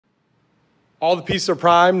All the pieces are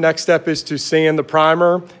primed. Next step is to sand the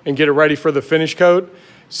primer and get it ready for the finish coat.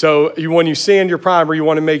 So when you sand your primer, you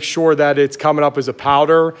want to make sure that it's coming up as a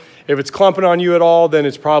powder. If it's clumping on you at all, then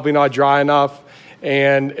it's probably not dry enough.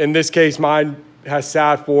 And in this case, mine has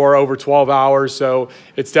sat for over 12 hours, so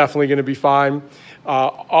it's definitely going to be fine.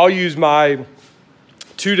 I'll use my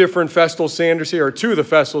two different Festool sanders here, or two of the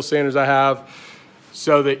Festool sanders I have.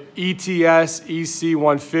 So the ETS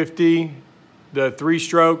EC150, the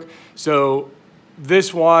 3-stroke. So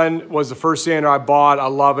this one was the first sander I bought. I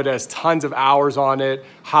love it. It has tons of hours on it.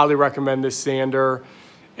 Highly recommend this sander.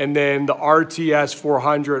 And then the RTS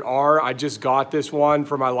 400R, I just got this one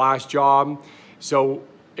for my last job. So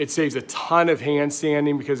it saves a ton of hand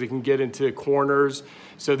sanding because it can get into corners.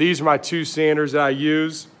 So these are my two sanders that I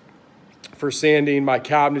use for sanding my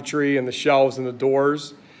cabinetry and the shelves and the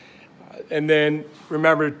doors. And then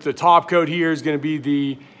remember, the top coat here is going to be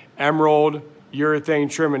the emerald urethane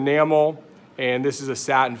trim enamel, and this is a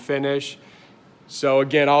satin finish. So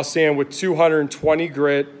again, I'll sand with 220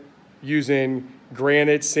 grit using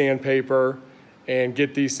granite sandpaper and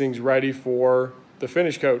get these things ready for the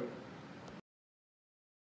finish coat.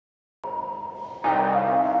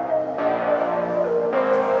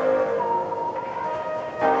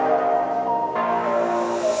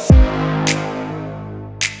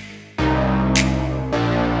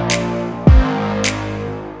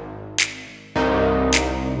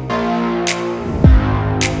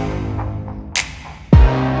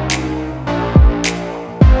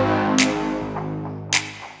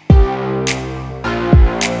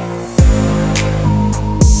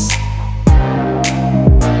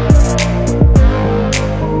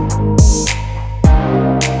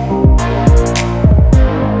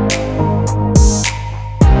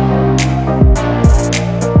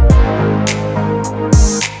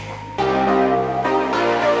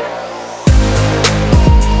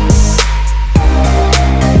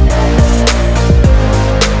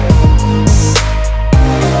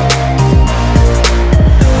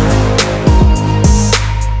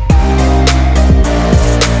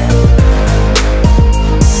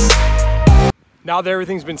 Now that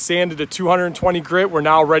everything's been sanded to 220 grit, we're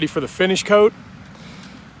now ready for the finish coat.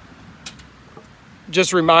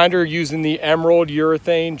 Just a reminder, using the emerald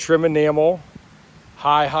urethane trim enamel,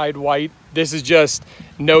 high hide white. This is just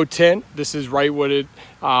no tint. This is right what it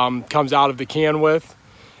comes out of the can with.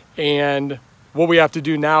 And what we have to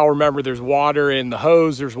do now, remember there's water in the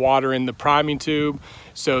hose, there's water in the priming tube.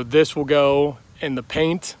 So this will go in the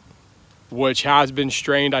paint, which has been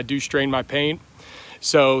strained. I do strain my paint.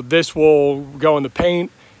 So this will go in the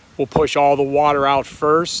paint. We'll push all the water out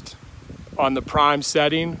first on the prime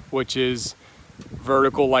setting, which is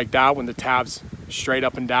vertical like that when the tab's straight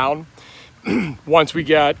up and down. Once we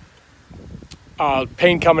get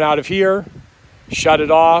paint coming out of here, shut it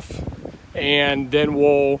off, and then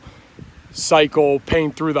we'll cycle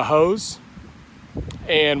paint through the hose.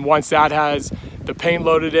 And once that has the paint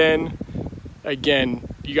loaded in,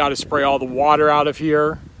 again, you got to spray all the water out of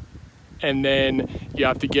here. And then you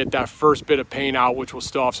have to get that first bit of paint out, which will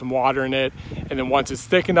still have some water in it. And then once it's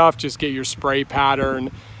thick enough, just get your spray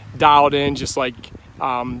pattern dialed in, just like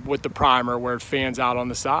with the primer where it fans out on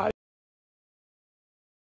the side.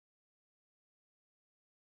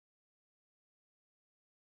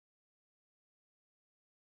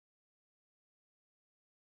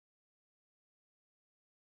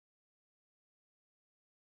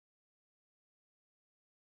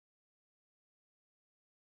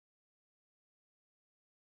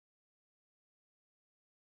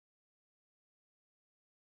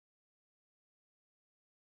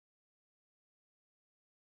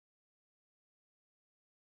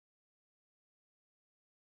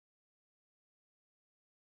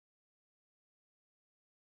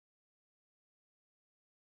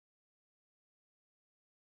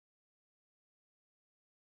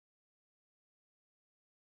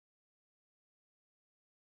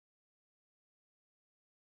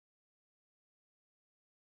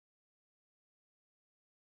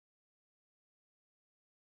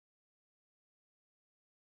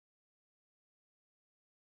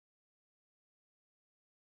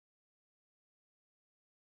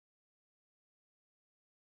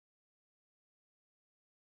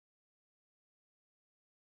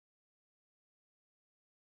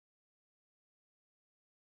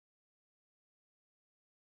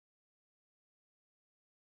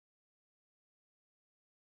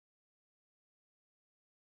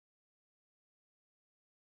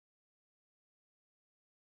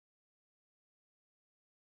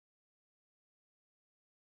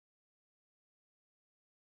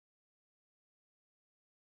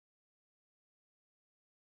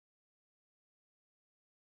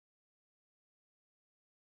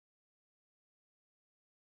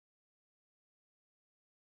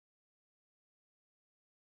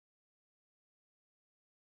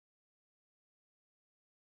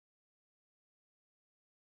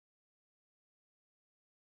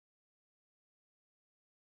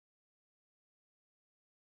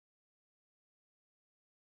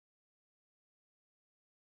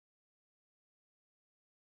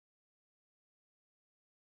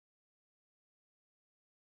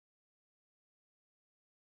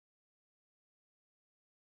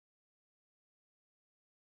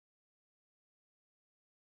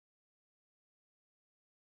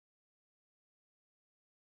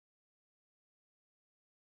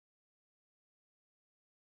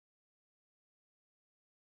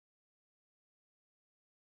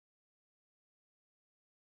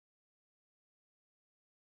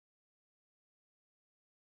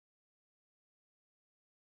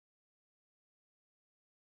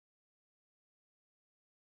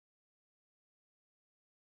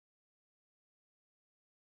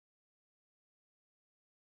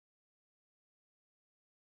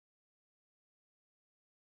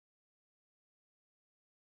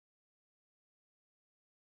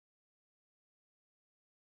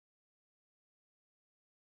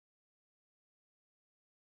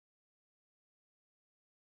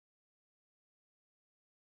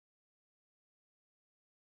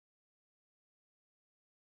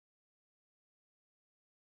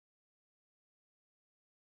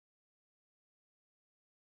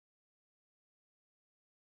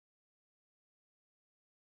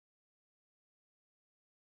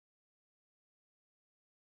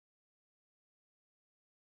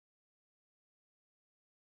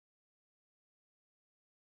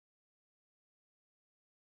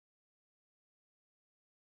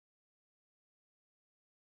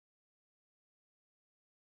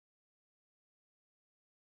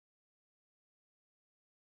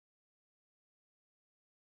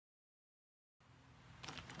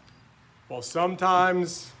 Well,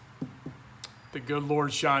 sometimes the good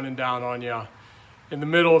Lord's shining down on you. In the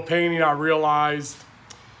middle of painting, I realized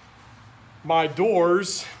my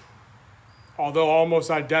doors, although almost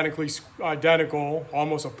identical,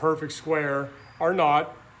 almost a perfect square, are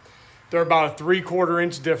not. They're about a 3/4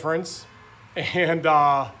 inch difference. And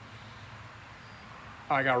I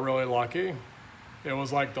got really lucky. It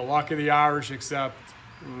was like the luck of the Irish, except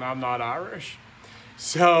I'm not Irish.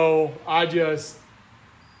 So I just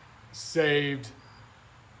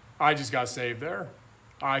got saved there.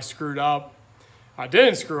 I screwed up. I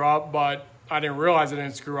didn't screw up, but I didn't realize I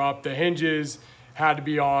didn't screw up. The hinges had to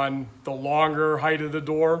be on the longer height of the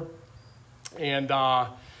door. And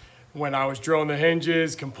when I was drilling the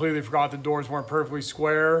hinges, completely forgot the doors weren't perfectly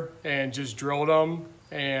square and just drilled them.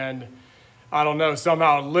 And I don't know,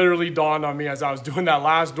 somehow it literally dawned on me as I was doing that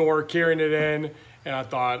last door, carrying it in, and I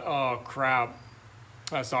thought, oh crap.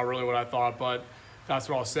 That's not really what I thought, but that's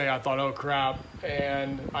what I'll say. I thought, oh crap.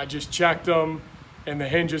 And I just checked them, and the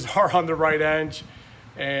hinges are on the right edge,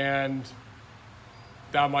 and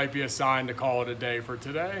that might be a sign to call it a day for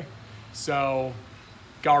today. So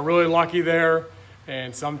got really lucky there,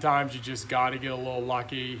 and sometimes you just got to get a little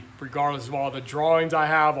lucky. Regardless of all the drawings I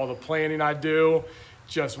have, all the planning I do,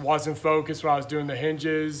 just wasn't focused when I was doing the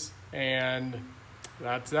hinges, and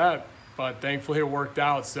that's that. But thankfully it worked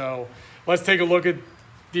out. So let's take a look at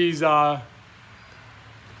these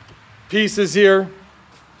pieces here.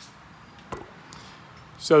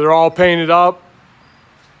 So they're all painted up.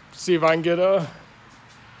 See if I can get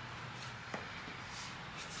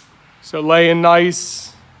so laying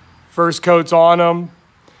nice. First coat's on them.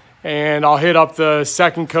 And I'll hit up the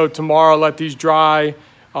second coat tomorrow, let these dry.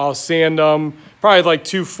 I'll sand them, probably like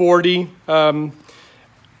 240. And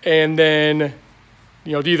then,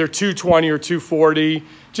 you know, either 220 or 240,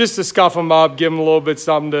 just to scuff them up, give them a little bit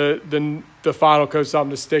something to, the final coat something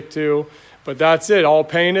to stick to. But that's it, all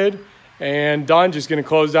painted and done. Just gonna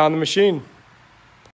close down the machine.